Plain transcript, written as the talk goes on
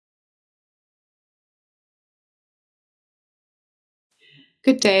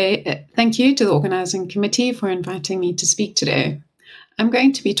Good day. Thank you to the organising committee for inviting me to speak today. I'm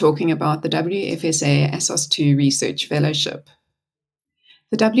going to be talking about the WFSA ASOS-2 Research Fellowship.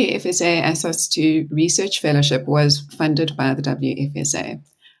 The WFSA ASOS-2 Research Fellowship was funded by the WFSA.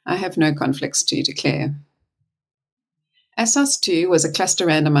 I have no conflicts to declare. ASOS-2 was a cluster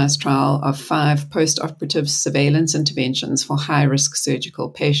randomized trial of 5 post-operative surveillance interventions for high-risk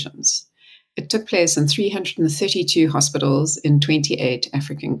surgical patients. It took place in 332 hospitals in 28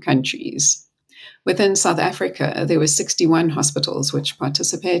 African countries. Within South Africa, there were 61 hospitals which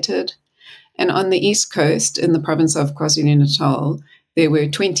participated. And on the East Coast, in the province of KwaZulu-Natal, there were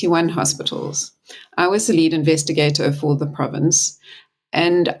 21 hospitals. I was the lead investigator for the province,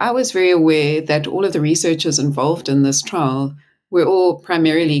 and I was very aware that all of the researchers involved in this trial were all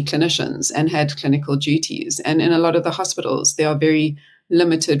primarily clinicians and had clinical duties. And in a lot of the hospitals, there are very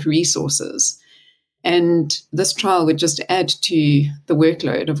limited resources. And this trial would just add to the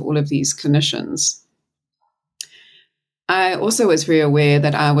workload of all of these clinicians. I also was very aware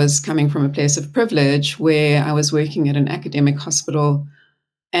that I was coming from a place of privilege where I was working at an academic hospital,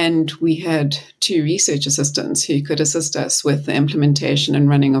 and we had 2 research assistants who could assist us with the implementation and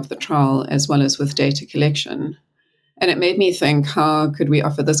running of the trial, as well as with data collection. And it made me think, how could we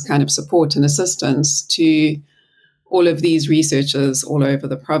offer this kind of support and assistance to all of these researchers all over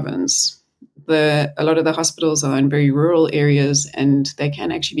the province? A lot of the hospitals are in very rural areas, and they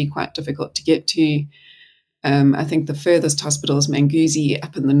can actually be quite difficult to get to. I think the furthest hospital is Manguzi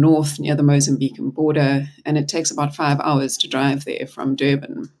up in the north near the Mozambican border, and it takes about 5 hours to drive there from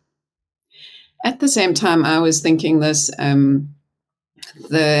Durban. At the same time, I was thinking this, the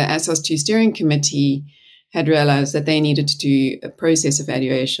ASOS-2 steering committee had realized that they needed to do a process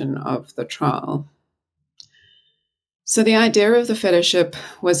evaluation of the trial. So the idea of the fellowship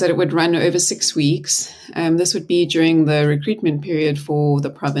was that it would run over 6 weeks. This would be during the recruitment period for the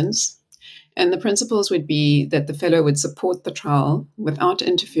province. And the principles would be that the fellow would support the trial without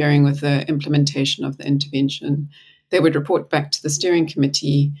interfering with the implementation of the intervention. They would report back to the steering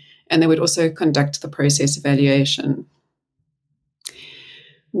committee, and they would also conduct the process evaluation.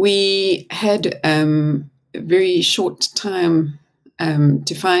 We had a very short time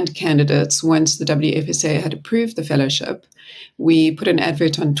to find candidates. Once the WFSA had approved the fellowship, we put an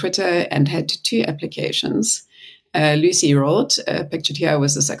advert on Twitter and had 2 applications. Lucy Rolt, pictured here,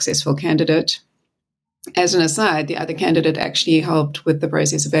 was a successful candidate. As an aside, the other candidate actually helped with the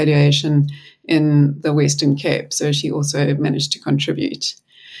process evaluation in the Western Cape, so she also managed to contribute.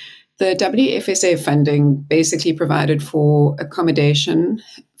 The WFSA funding basically provided for accommodation,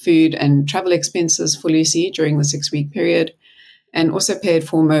 food, and travel expenses for Lucy during the 6-week period, and also paid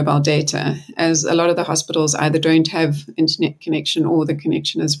for mobile data, as a lot of the hospitals either don't have internet connection or the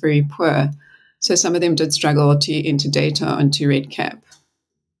connection is very poor. So some of them did struggle to enter data onto RedCap.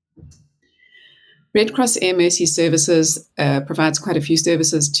 Red Cross Air Mercy Services provides quite a few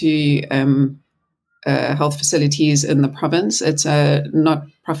services to health facilities in the province. It's a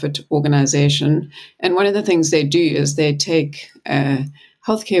not-profit organization. And one of the things they do is they take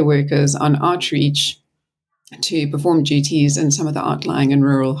healthcare workers on outreach to perform duties in some of the outlying and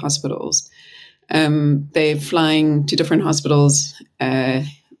rural hospitals. They're flying to different hospitals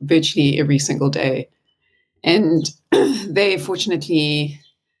virtually every single day. And they fortunately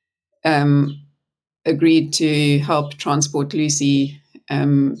agreed to help transport Lucy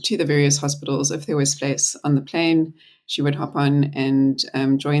to the various hospitals. If there was space on the plane, she would hop on and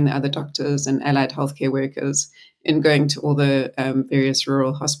join the other doctors and allied healthcare workers in going to all the various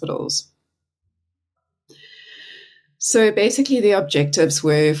rural hospitals. So basically the objectives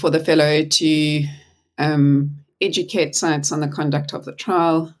were for the fellow to educate sites on the conduct of the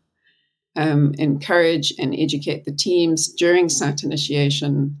trial, encourage and educate the teams during site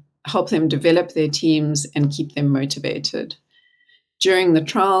initiation, help them develop their teams and keep them motivated. During the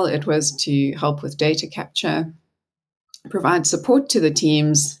trial, it was to help with data capture, provide support to the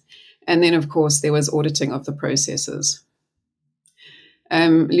teams, and then, of course, there was auditing of the processes.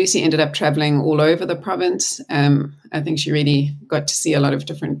 Lucy ended up traveling all over the province. I think she really got to see a lot of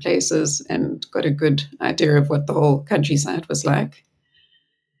different places and got a good idea of what the whole countryside was like.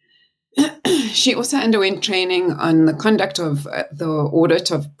 She also underwent training on the conduct of the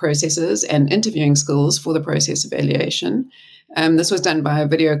audit of processes and interviewing skills for the process evaluation. This was done by a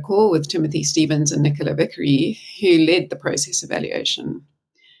video call with Timothy Stevens and Nicola Vickery, who led the process evaluation.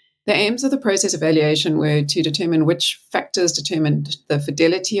 The aims of the process evaluation were to determine which factors determined the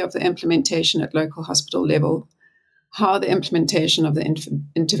fidelity of the implementation at local hospital level, how the implementation of the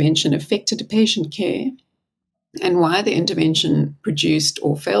intervention affected patient care, and why the intervention produced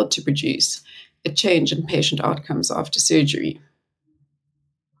or failed to produce a change in patient outcomes after surgery.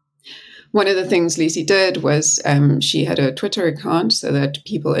 One of the things Lucy did was she had a Twitter account so that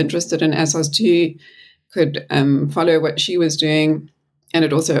people interested in ASOS-2 could follow what she was doing. And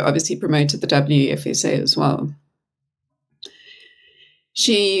it also obviously promoted the WFSA as well.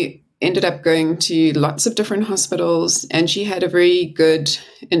 She ended up going to lots of different hospitals, and she had a very good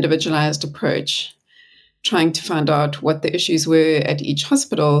individualized approach, trying to find out what the issues were at each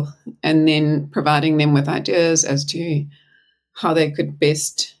hospital and then providing them with ideas as to how they could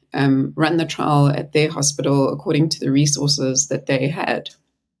best run the trial at their hospital according to the resources that they had.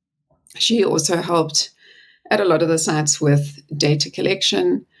 She also helped at a lot of the sites with data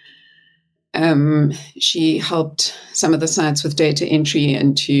collection. She helped some of the sites with data entry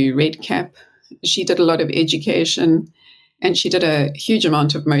into REDCap. She did a lot of education, and she did a huge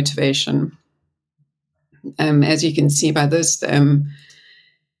amount of motivation. As you can see by this,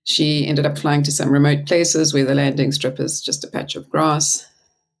 she ended up flying to some remote places where the landing strip is just a patch of grass.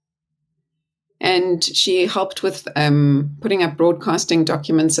 And she helped with putting up broadcasting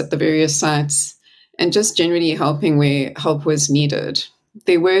documents at the various sites and just generally helping where help was needed.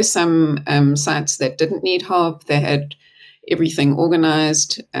 There were some sites that didn't need help. They had everything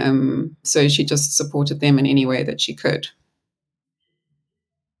organized. So she just supported them in any way that she could.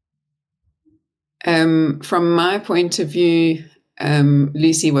 From my point of view,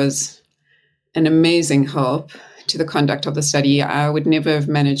 Lucy was an amazing help to the conduct of the study. I would never have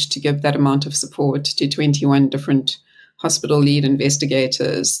managed to give that amount of support to 21 different hospital lead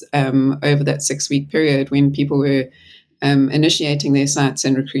investigators over that 6-week period when people were initiating their sites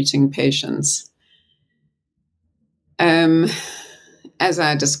and recruiting patients. As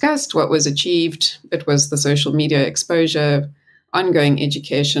I discussed, what was achieved, it was the social media exposure, ongoing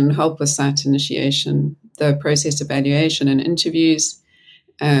education, help with site initiation, the process evaluation and interviews,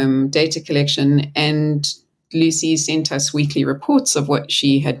 data collection, and Lucy sent us weekly reports of what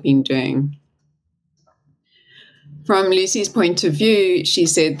she had been doing. From Lucy's point of view, she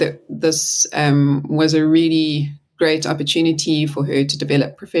said that this was a really great opportunity for her to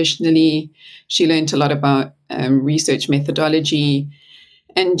develop professionally. She learned a lot about research methodology,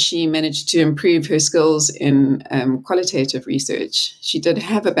 and she managed to improve her skills in qualitative research. She did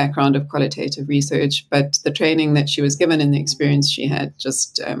have a background of qualitative research, but the training that she was given and the experience she had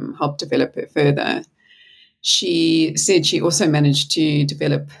just helped develop her further. She said she also managed to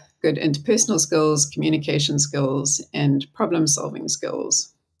develop good interpersonal skills, communication skills, and problem-solving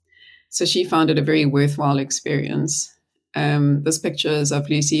skills. So she found it a very worthwhile experience. This picture is of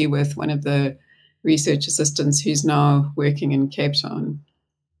Lucy with one of the research assistants who's now working in Cape Town.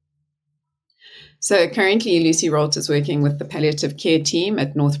 So currently, Lucy Rolt is working with the palliative care team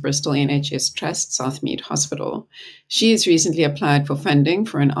at North Bristol NHS Trust Southmead Hospital. She has recently applied for funding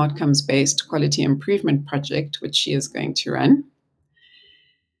for an outcomes-based quality improvement project, which she is going to run.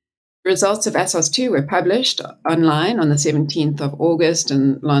 Results of ASOS-2 were published online on the 17th of August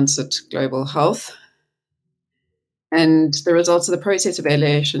in Lancet Global Health. And the results of the process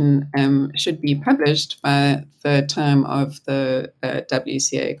evaluation should be published by the time of the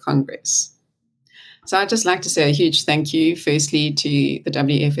WCA Congress. So I'd just like to say a huge thank you, firstly, to the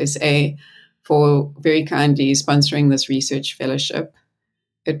WFSA for very kindly sponsoring this research fellowship.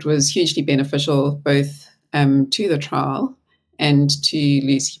 It was hugely beneficial both to the trial and to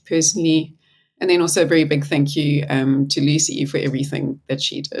Lucy personally. And then also a very big thank you to Lucy for everything that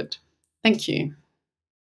she did. Thank you.